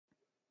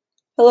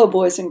Hello,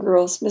 boys and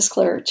girls. Miss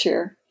Claridge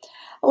here.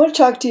 I want to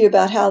talk to you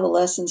about how the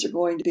lessons are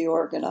going to be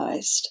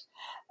organized.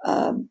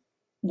 Um,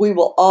 we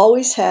will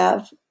always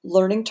have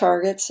learning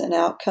targets and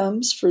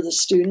outcomes for the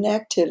student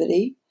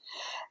activity.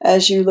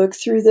 As you look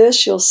through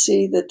this, you'll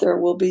see that there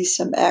will be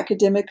some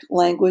academic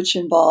language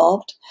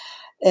involved.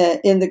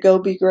 In the Go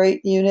Be Great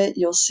unit,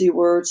 you'll see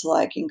words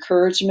like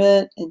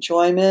encouragement,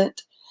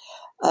 enjoyment,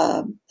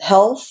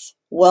 health,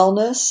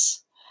 wellness.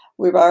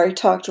 We've already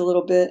talked a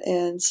little bit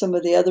in some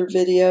of the other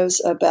videos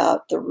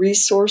about the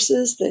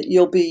resources that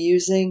you'll be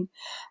using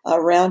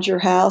around your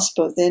house,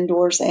 both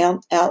indoors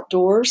and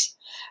outdoors.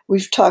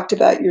 We've talked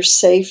about your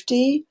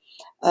safety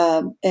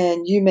and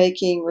you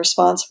making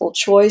responsible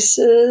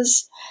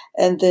choices,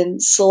 and then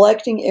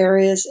selecting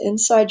areas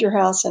inside your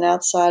house and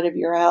outside of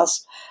your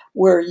house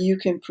where you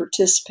can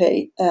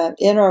participate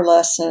in our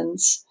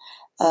lessons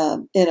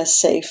in a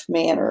safe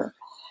manner.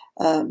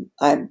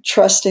 I'm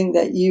trusting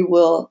that you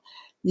will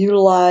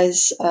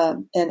utilize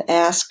and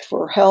ask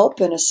for help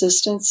and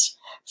assistance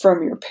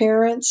from your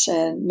parents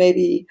and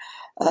maybe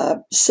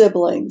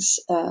siblings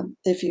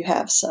if you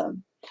have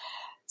some.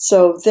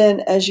 So then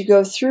as you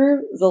go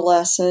through the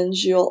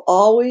lessons, you'll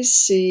always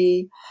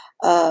see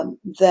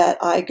that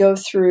I go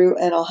through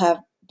and I'll have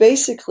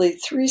basically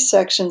 3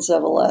 sections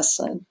of a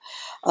lesson.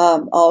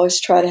 I'll always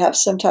try to have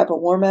some type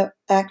of warm-up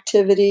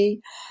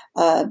activity.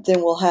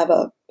 Then we'll have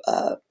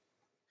a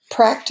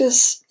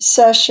practice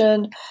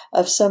session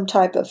of some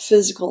type of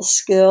physical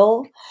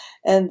skill,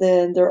 and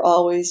then there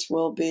always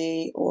will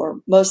be,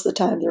 or most of the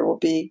time there will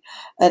be,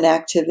 an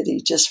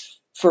activity just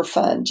for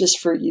fun, just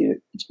for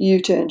you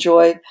to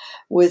enjoy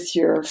with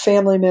your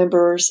family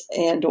members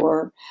and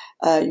or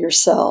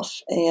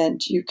yourself,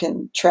 and you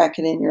can track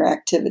it in your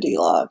activity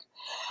log.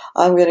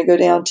 I'm going to go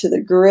down to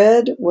the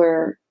grid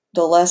where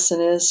the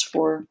lesson is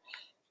for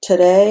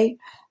today.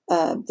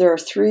 There are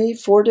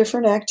 4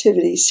 different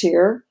activities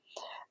here.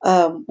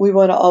 We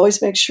want to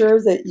always make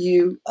sure that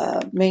you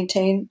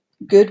maintain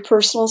good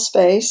personal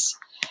space.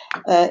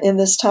 In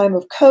this time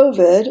of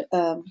COVID,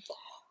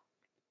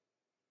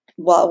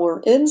 while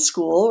we're in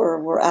school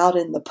or we're out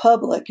in the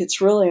public,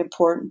 it's really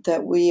important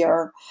that we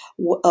are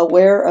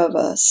aware of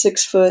a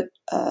 6-foot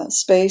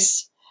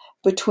space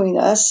between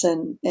us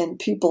and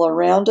people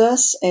around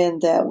us,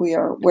 and that we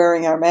are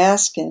wearing our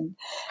mask and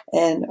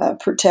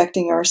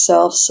protecting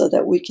ourselves so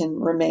that we can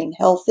remain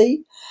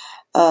healthy.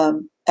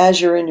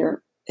 As you're in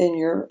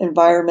your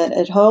environment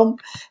at home,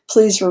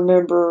 please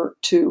remember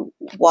to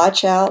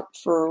watch out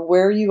for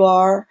where you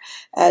are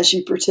as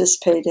you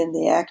participate in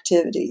the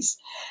activities.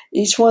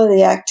 Each one of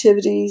the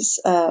activities,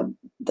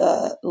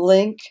 the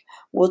link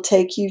will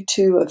take you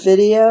to a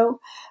video.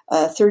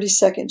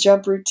 30-second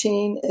jump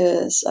routine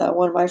is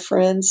one of my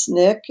friends,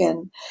 Nick,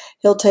 and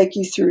he'll take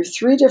you through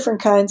 3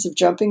 different kinds of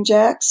jumping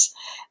jacks,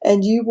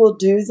 and you will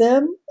do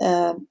them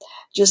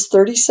just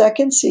 30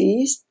 seconds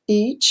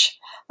each.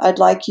 I'd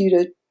like you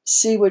to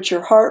see what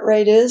your heart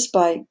rate is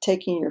by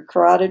taking your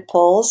carotid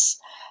pulse.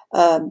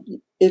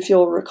 If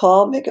you'll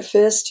recall, make a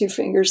fist, 2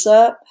 fingers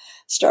up,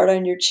 start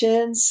on your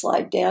chin,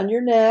 slide down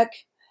your neck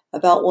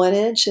about 1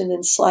 inch, and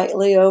then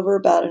slightly over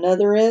about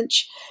another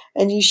inch,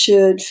 and you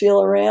should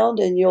feel around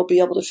and you'll be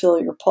able to feel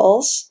your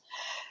pulse.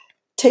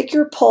 Take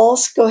your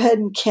pulse, go ahead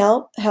and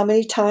count how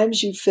many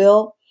times you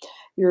feel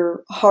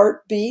your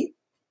heartbeat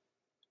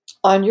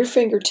on your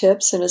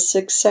fingertips in a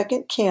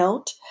 6-second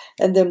count,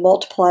 and then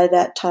multiply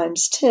that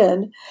times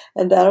 10,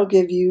 and that'll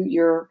give you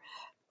your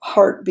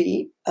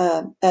heartbeat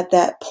at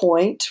that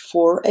point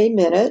for a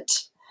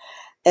minute.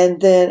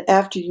 And then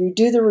after you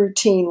do the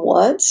routine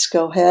once,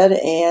 go ahead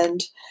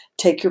and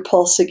take your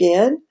pulse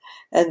again,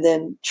 and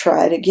then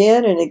try it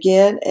again and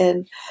again,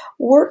 and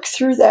work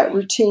through that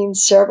routine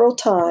several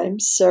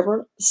times,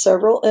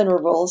 several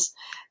intervals,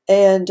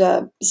 and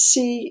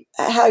see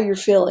how you're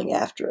feeling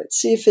after it.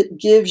 See if it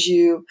gives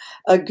you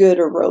a good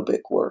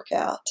aerobic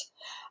workout.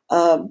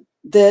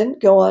 Then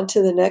go on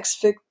to the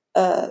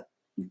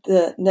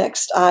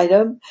next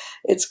item.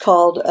 It's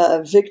called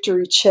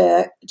Victory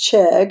Chegg.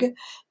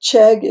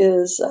 Chegg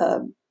is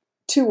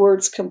 2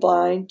 words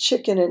combined,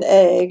 chicken and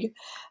egg,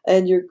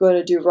 and you're going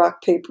to do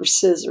rock, paper,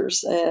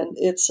 scissors, and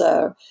it's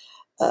a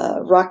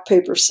rock,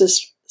 paper,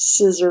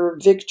 scissor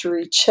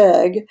victory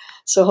chegg.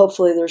 So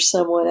hopefully there's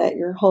someone at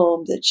your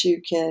home that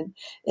you can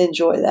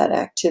enjoy that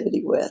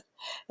activity with.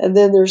 And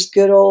then there's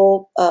good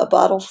old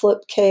bottle flip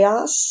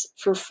chaos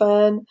for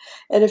fun.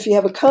 And if you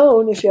have a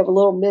cone, if you have a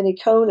little mini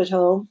cone at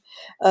home,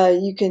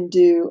 you can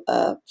do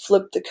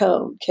flip the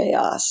cone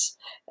chaos,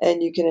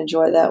 and you can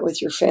enjoy that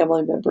with your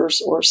family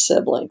members or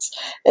siblings.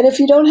 And if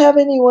you don't have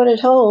anyone at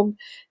home,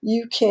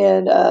 you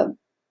can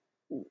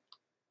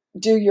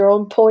do your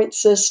own point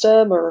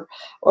system, or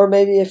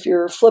maybe if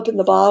you're flipping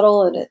the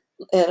bottle and it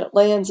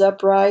lands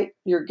upright,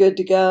 you're good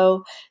to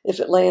go. If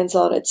it lands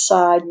on its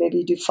side,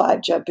 maybe do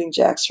 5 jumping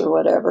jacks or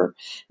whatever.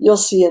 You'll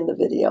see in the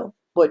video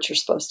what you're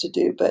supposed to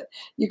do, but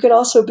you can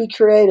also be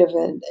creative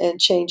and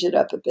change it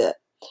up a bit.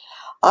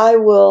 I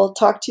will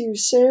talk to you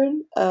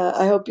soon.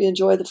 I hope you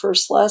enjoy the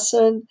first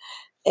lesson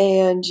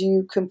and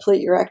you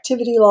complete your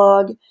activity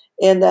log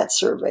and that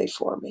survey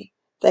for me.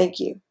 Thank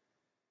you.